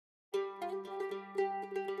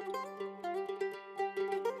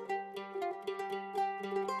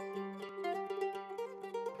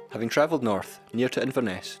Having travelled north, near to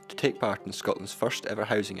Inverness, to take part in Scotland's first ever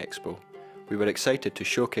Housing Expo, we were excited to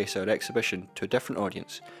showcase our exhibition to a different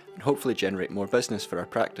audience and hopefully generate more business for our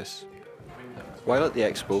practice. While at the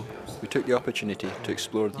Expo, we took the opportunity to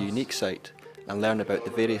explore the unique site and learn about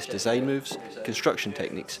the various design moves, construction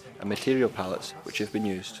techniques and material palettes which have been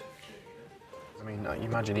used. I mean, you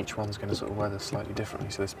imagine each one's going to sort of weather slightly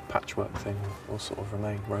differently, so this patchwork thing will sort of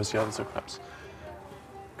remain, whereas the others are perhaps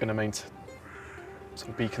going to sort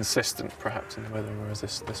of be consistent perhaps in the weathering, whereas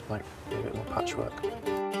this might be a bit more patchwork.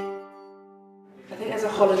 I think as a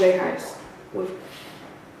holiday house,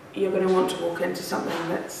 you're going to want to walk into something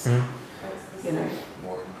that's, you know,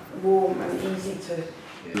 warm and easy to...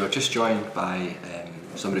 We were just joined by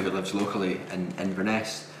somebody who lives locally in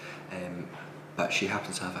Inverness, but she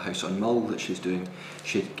happens to have a house on Mull that she's doing.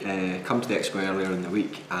 She'd come to the Expo earlier in the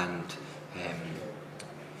week and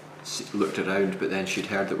looked around, but then she'd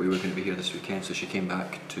heard that we were going to be here this weekend, so she came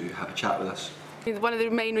back to have a chat with us. One of the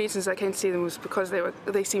main reasons I came to see them was because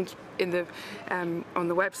they seemed in the on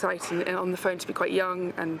the website and on the phone to be quite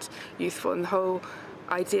young and youthful, and the whole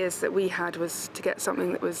ideas that we had was to get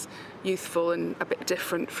something that was youthful and a bit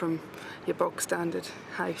different from your bog standard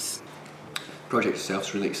house. The project itself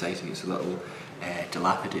is really exciting. It's a little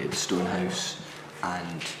dilapidated stone house,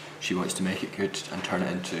 and she wants to make it good and turn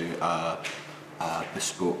it into a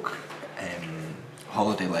bespoke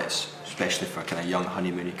holiday lets, especially for kind of young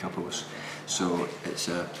honeymoony couples. So it's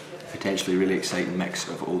a potentially really exciting mix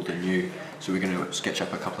of old and new. So we're going to sketch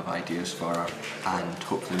up a couple of ideas for her and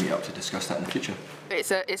hopefully meet up to discuss that in the future.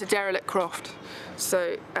 It's a derelict croft,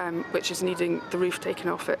 so which is needing the roof taken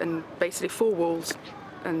off it and basically 4 walls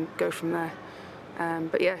and go from there.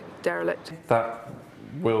 But yeah, derelict. That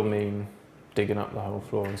will mean digging up the whole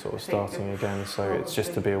floor and sort of starting again, so it's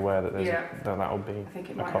just to be aware that that'll be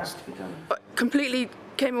a cost. Completely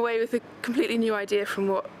came away with a completely new idea from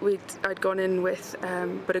what I'd gone in with,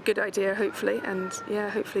 but a good idea hopefully, and yeah,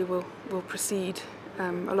 hopefully we'll proceed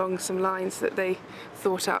along some lines that they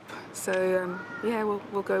thought up. So yeah,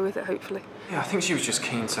 we'll go with it hopefully. Yeah, I think she was just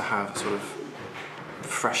keen to have sort of a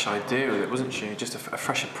fresh idea with it, wasn't she? Just a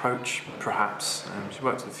fresh approach, perhaps. She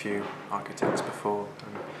worked with a few architects before,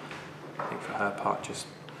 and I think for her part, just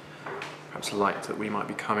perhaps liked that we might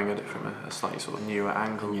be coming at it from a slightly sort of newer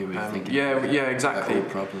angle. Yeah, exactly.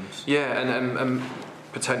 Problems. Yeah, and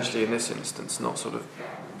potentially in this instance, not sort of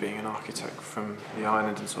being an architect from the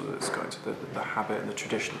island and sort of that's got into the habit and the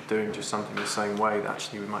tradition of doing just something the same way. That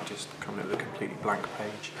actually we might just come in with a completely blank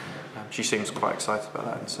page. She seems quite excited about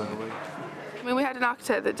that, and so are we. I mean, we had an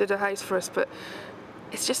architect that did a house for us, but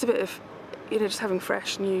it's just a bit of, you know, just having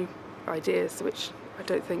fresh, new ideas, which I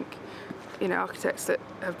don't think, you know, architects that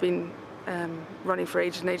have been running for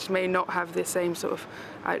ages and ages may not have the same sort of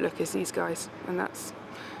outlook as these guys, and that's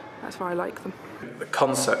why I like them. The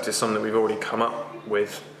concept is something that we've already come up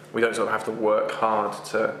with. We don't sort of have to work hard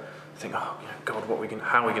to think, oh, you know, God,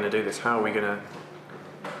 how are we going to do this? How are we going to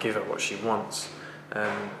give her what she wants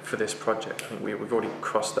for this project? I think we've already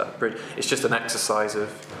crossed that bridge. It's just an exercise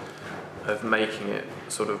of making it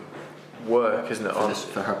sort of work, isn't it?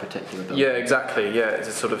 For her particular building. Yeah, exactly. Yeah,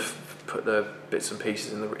 to sort of put the bits and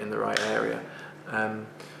pieces in the right area,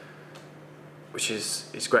 which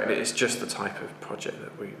is great. It's just the type of project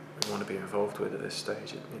that we want to be involved with at this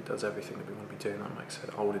stage. It does everything that we want to be doing. That makes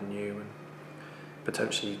it old and new, and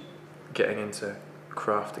potentially getting into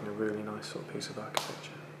crafting a really nice sort of piece of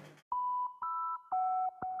architecture.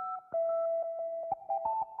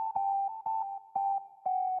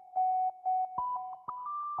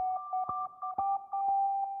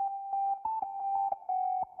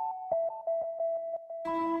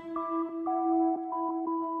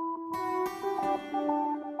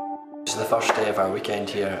 This is the first day of our weekend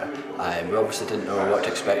here. We obviously didn't know what to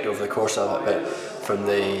expect over the course of it, but from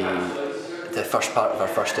the first part of our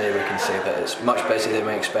first day we can say that it's much busier than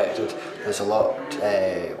we expected. There's a lot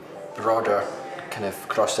broader kind of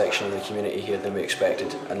cross-section of the community here than we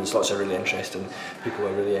expected, and there's lots of really interesting people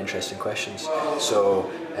with really interesting questions.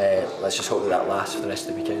 So let's just hope that lasts for the rest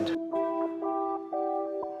of the weekend.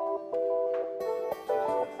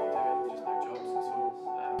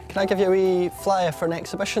 Can I give you a wee flyer for an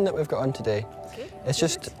exhibition that we've got on today? Okay. It's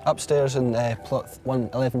just upstairs in plot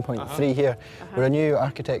 11.3 here. We're a new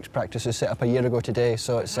architects practice we set up a year ago today,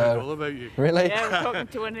 so it's all about you. Really? Yeah, we're talking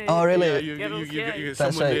to one of Oh, really? Yeah, you get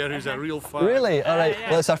someone there who's a real fan. Really? All right. Yeah.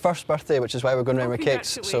 Well, it's our first birthday, which is why we're going around with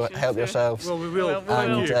cakes, so help yourselves. Well, we will.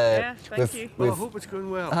 And thank you. Well, I hope it's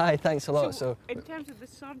going well. Hi, thanks a lot. So in terms of the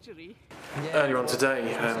surgery, Earlier on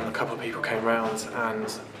today, a couple of people came round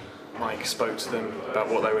and Mike spoke to them about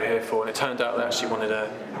what they were here for, and it turned out they actually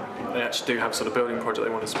do have a sort of building project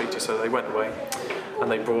they want to speak to, so they went away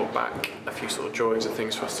and they brought back a few sort of drawings and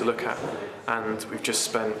things for us to look at, and we've just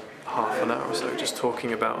spent half an hour or so just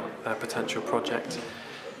talking about their potential project.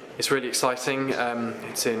 It's really exciting.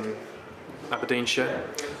 It's in Aberdeenshire.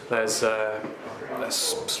 There's a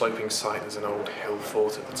sloping site, there's an old hill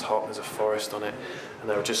fort at the top, there's a forest on it, and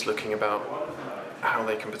they were just looking about how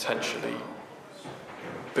they can potentially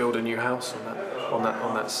build a new house on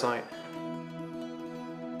that site.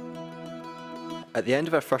 At the end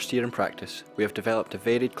of our first year in practice, we have developed a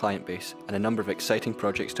varied client base and a number of exciting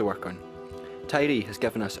projects to work on. Tiree has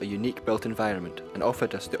given us a unique built environment and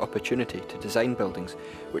offered us the opportunity to design buildings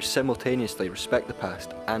which simultaneously respect the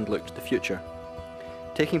past and look to the future.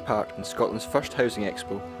 Taking part in Scotland's first Housing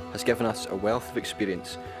Expo has given us a wealth of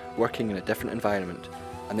experience working in a different environment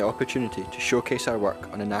and the opportunity to showcase our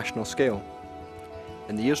work on a national scale.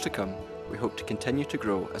 In the years to come, we hope to continue to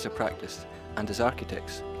grow as a practice and as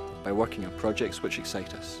architects by working on projects which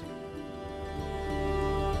excite us.